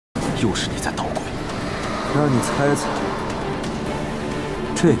又是你在捣鬼。让你猜猜，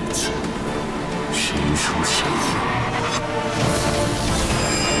这次谁输谁赢？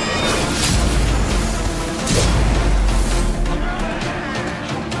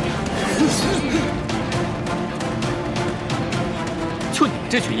 就你们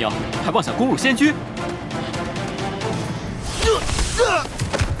这群妖，还妄想攻入仙居？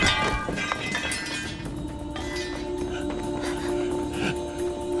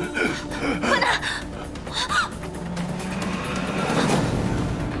快拿！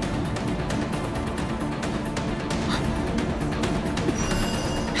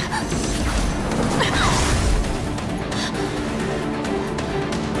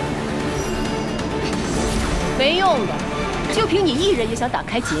没用的。 就凭你一人也想打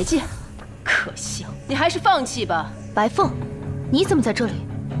开结界，可笑！你还是放弃吧。白凤，你怎么在这里？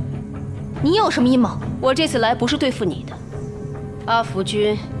你有什么阴谋？我这次来不是对付你的。阿福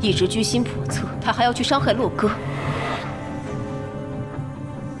君一直居心叵测，他还要去伤害洛哥。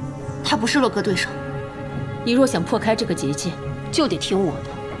他不是洛哥对手。你若想破开这个结界，就得听我的。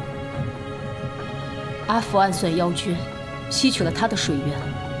阿福暗算妖君，吸取了他的水源，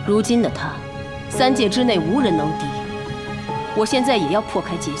如今的他，3界之内无人能敌。 我现在也要破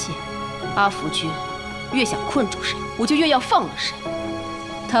开结界，阿福君越想困住谁，我就越要放了谁。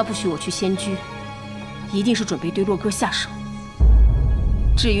他不许我去仙居，一定是准备对洛哥下手。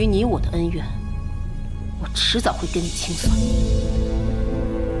至于你我的恩怨，我迟早会跟你清算。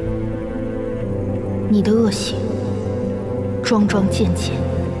你的恶行，桩桩件件，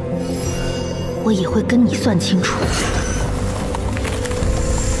我也会跟你算清楚。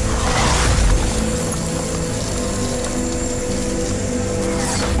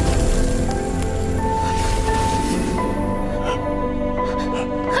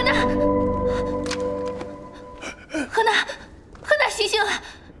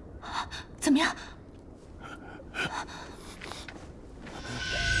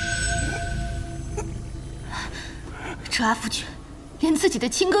 这阿福君连自己的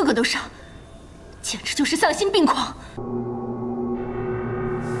亲哥哥都杀，简直就是丧心病狂！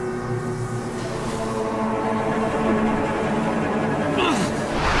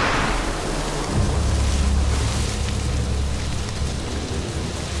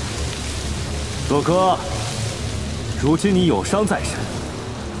洛哥，如今你有伤在身，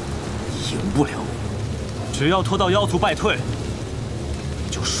你赢不了我。只要拖到妖族败退，你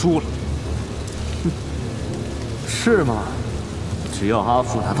就输了。 是吗？只要阿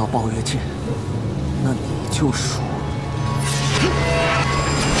福拿到暴月剑，那你就输了。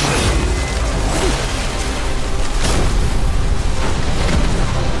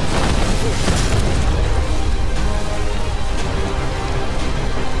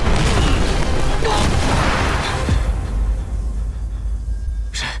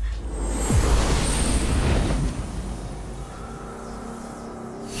谁？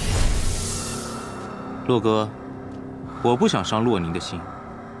洛哥。 我不想伤洛宁的心，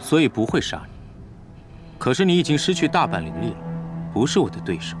所以不会杀你。可是你已经失去大半灵力了，不是我的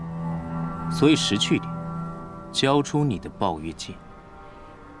对手，所以识趣点，交出你的暴月剑。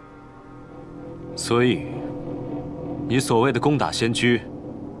所以，你所谓的攻打仙居，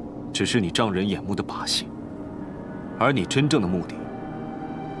只是你障人眼目的把戏，而你真正的目的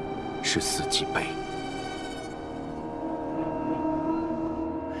是死记碑。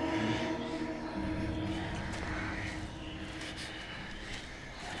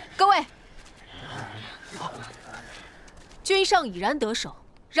 各位，君上已然得手，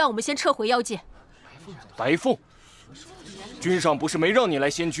让我们先撤回妖界。白凤，君上不是没让你来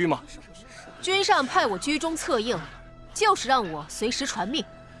仙居吗？君上派我居中策应，就是让我随时传命。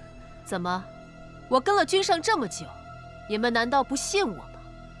怎么，我跟了君上这么久，你们难道不信我吗？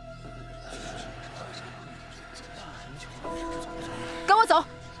跟我走。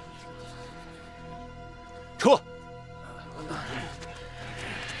撤。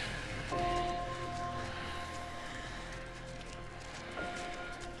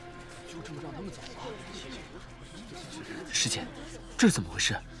 师姐，这是怎么回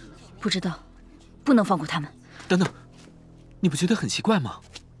事？不知道，不能放过他们。等等，你不觉得很奇怪吗？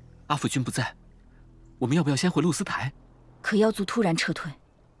阿福君不在，我们要不要先回露丝台？可妖族突然撤退，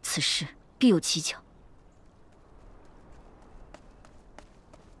此事必有蹊跷。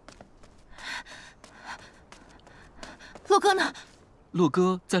洛哥呢？洛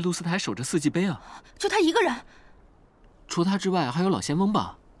哥在露丝台守着4季碑啊。就他一个人？除他之外，还有老仙翁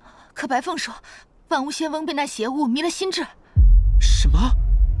吧？可白凤说，万物仙翁被那邪物迷了心智。什么？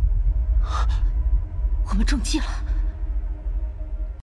我们中计了。